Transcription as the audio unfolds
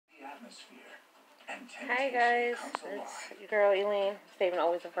Hi guys, it's your girl Elaine, saving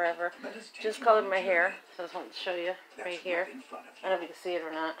always and forever. Just colored my hair, so I just wanted to show you right here. I don't know if you can see it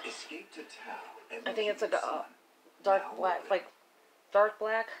or not. I think it's like a dark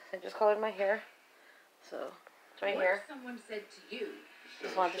black, I just colored my hair, so it's right here.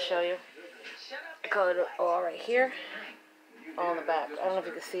 Just wanted to show you. I colored it all right here, all in the back. I don't know if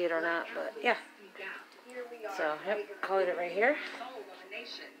you can see it or not, but yeah. So, yep, colored it right here.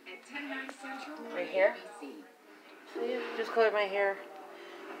 Right here. So yeah, just colored my hair.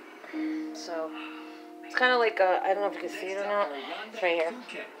 So it's kind of like a, I don't know if you can see it or not. It's right here.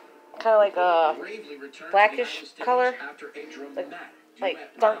 Kind of like a blackish color, like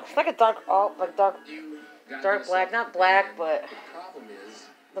dark. It's like a dark black. Not black, but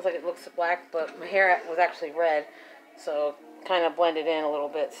looks like it looks black. But my hair was actually red, so kind of blended in a little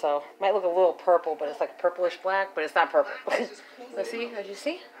bit. So it might look a little purple, but it's like purplish black, but it's not purple. Let's see. As you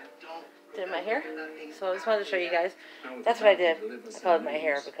see. Did my hair, so I just wanted to show you guys. That's what I did. I colored my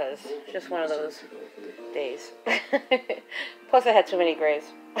hair because it's just one of those days. Plus, I had too many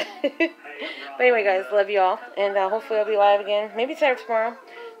grays. But anyway, guys, love you all, and hopefully I'll be live again. Maybe tonight or tomorrow.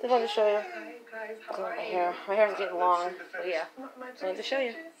 Just wanted to show you. Color my hair. My hair is getting long, but yeah, just wanted to show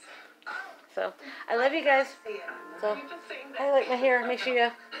you. So I love you guys. So I like my hair. Make sure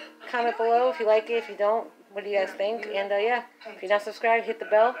you comment below if you like it. If you don't, what do you guys think? And yeah, if you're not subscribed, hit the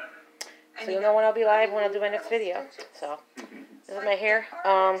bell. So you'll know when I'll be live, when I'll do my next video. So, this is my hair.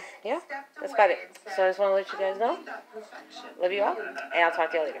 Yeah, that's about it. So I just want to let you guys know. Love you all, and I'll talk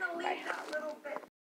to you later. Bye.